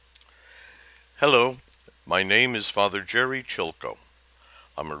Hello, my name is Father Jerry Chilko.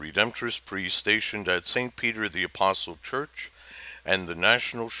 I'm a Redemptorist priest stationed at St. Peter the Apostle Church and the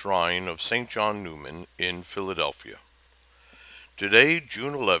National Shrine of St. John Newman in Philadelphia. Today,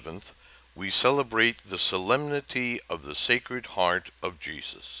 June 11th, we celebrate the Solemnity of the Sacred Heart of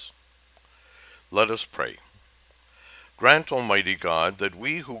Jesus. Let us pray. Grant, Almighty God, that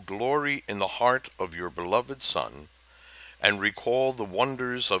we who glory in the heart of your beloved Son and recall the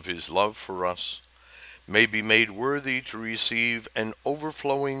wonders of his love for us, may be made worthy to receive an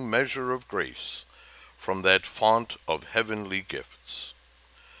overflowing measure of grace from that font of heavenly gifts.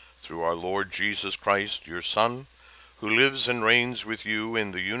 Through our Lord Jesus Christ, your Son, who lives and reigns with you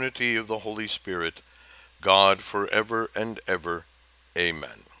in the unity of the Holy Spirit, God forever and ever.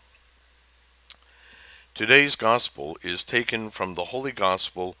 Amen. Today's Gospel is taken from the Holy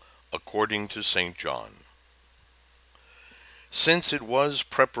Gospel according to St. John. Since it was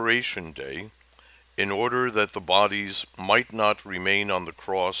Preparation Day, in order that the bodies might not remain on the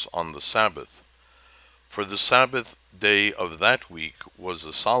cross on the Sabbath, for the Sabbath day of that week was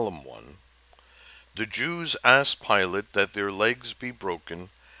a solemn one, the Jews asked Pilate that their legs be broken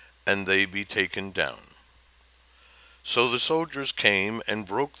and they be taken down. So the soldiers came and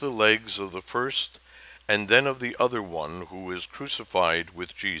broke the legs of the first and then of the other one who was crucified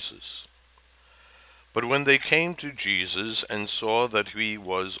with Jesus. But when they came to Jesus and saw that he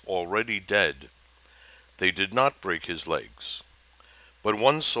was already dead, they did not break his legs. But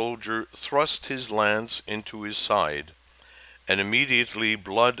one soldier thrust his lance into his side, and immediately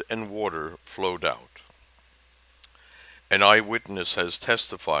blood and water flowed out. An eyewitness has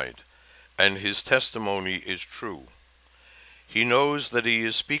testified, and his testimony is true. He knows that he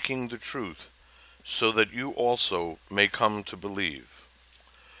is speaking the truth, so that you also may come to believe.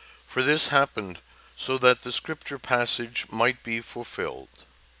 For this happened so that the scripture passage might be fulfilled.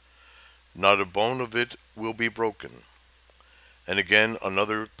 Not a bone of it will be broken. And again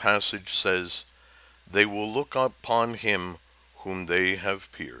another passage says, they will look upon him whom they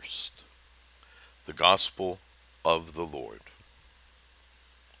have pierced. The Gospel of the Lord.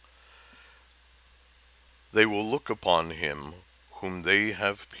 They will look upon him whom they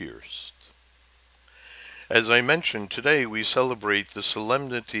have pierced. As I mentioned, today we celebrate the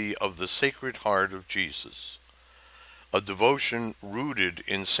Solemnity of the Sacred Heart of Jesus, a devotion rooted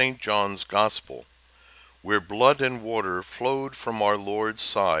in St. John's Gospel, where blood and water flowed from our Lord's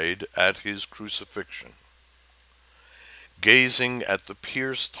side at his crucifixion. Gazing at the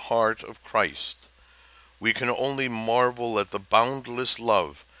pierced heart of Christ, we can only marvel at the boundless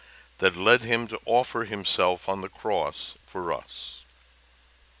love that led him to offer himself on the cross for us.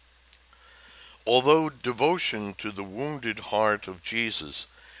 Although devotion to the wounded heart of Jesus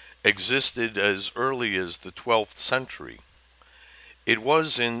existed as early as the 12th century, it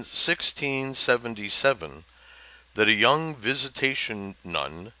was in 1677 that a young visitation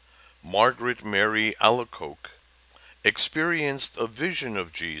nun, Margaret Mary Alacoque, experienced a vision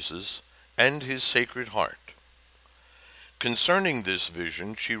of Jesus and his Sacred Heart. Concerning this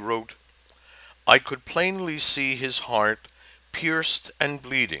vision, she wrote, I could plainly see his heart pierced and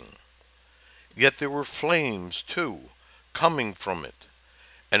bleeding, yet there were flames, too, coming from it,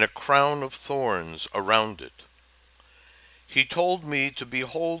 and a crown of thorns around it. He told me to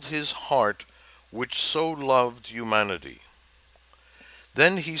behold his heart which so loved humanity.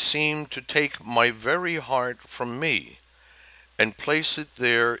 Then he seemed to take my very heart from me and place it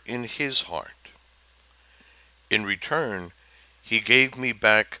there in his heart. In return, he gave me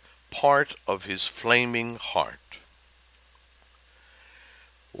back part of his flaming heart.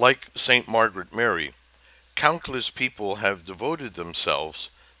 Like St. Margaret Mary, countless people have devoted themselves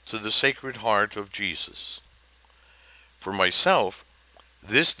to the Sacred Heart of Jesus. For myself,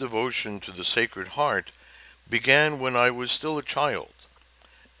 this devotion to the Sacred Heart began when I was still a child,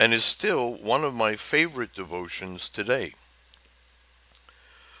 and is still one of my favorite devotions today.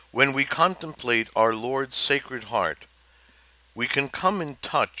 When we contemplate our Lord's Sacred Heart, we can come in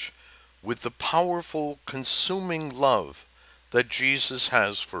touch with the powerful, consuming love that Jesus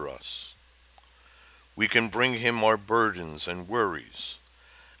has for us. We can bring him our burdens and worries,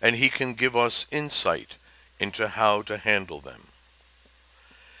 and he can give us insight into how to handle them.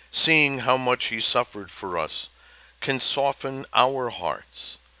 Seeing how much he suffered for us can soften our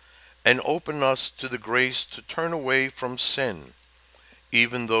hearts and open us to the grace to turn away from sin,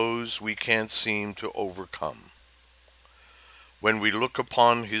 even those we can't seem to overcome. When we look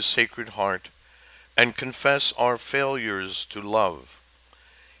upon his Sacred Heart and confess our failures to love,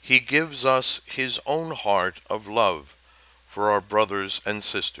 he gives us his own heart of love for our brothers and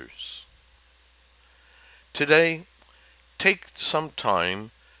sisters. Today, take some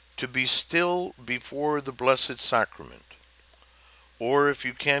time to be still before the Blessed Sacrament, or if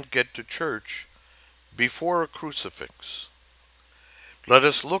you can't get to church, before a crucifix. Let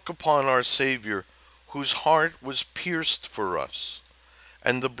us look upon our Savior, whose heart was pierced for us,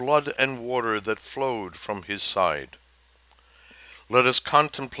 and the blood and water that flowed from his side. Let us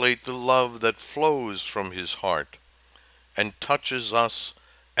contemplate the love that flows from his heart and touches us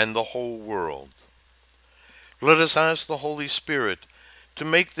and the whole world. Let us ask the Holy Spirit to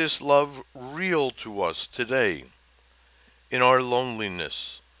make this love real to us today, in our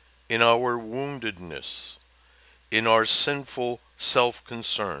loneliness, in our woundedness, in our sinful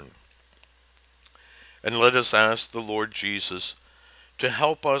self-concern. And let us ask the Lord Jesus to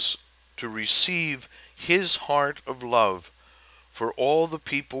help us to receive his heart of love for all the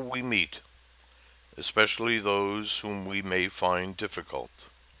people we meet, especially those whom we may find difficult.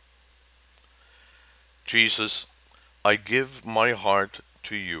 Jesus, I give my heart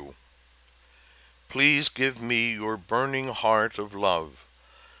to you. Please give me your burning heart of love,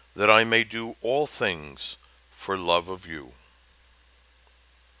 that I may do all things for love of you.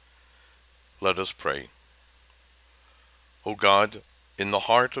 Let us pray. O God, in the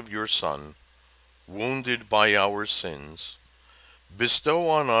heart of your Son, wounded by our sins, bestow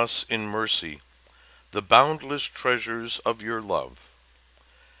on us in mercy the boundless treasures of your love,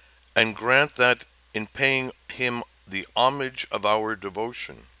 and grant that in paying him the homage of our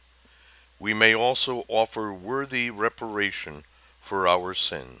devotion, we may also offer worthy reparation for our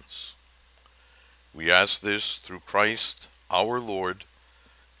sins. We ask this through Christ our Lord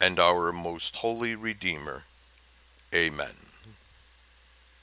and our most holy Redeemer. Amen.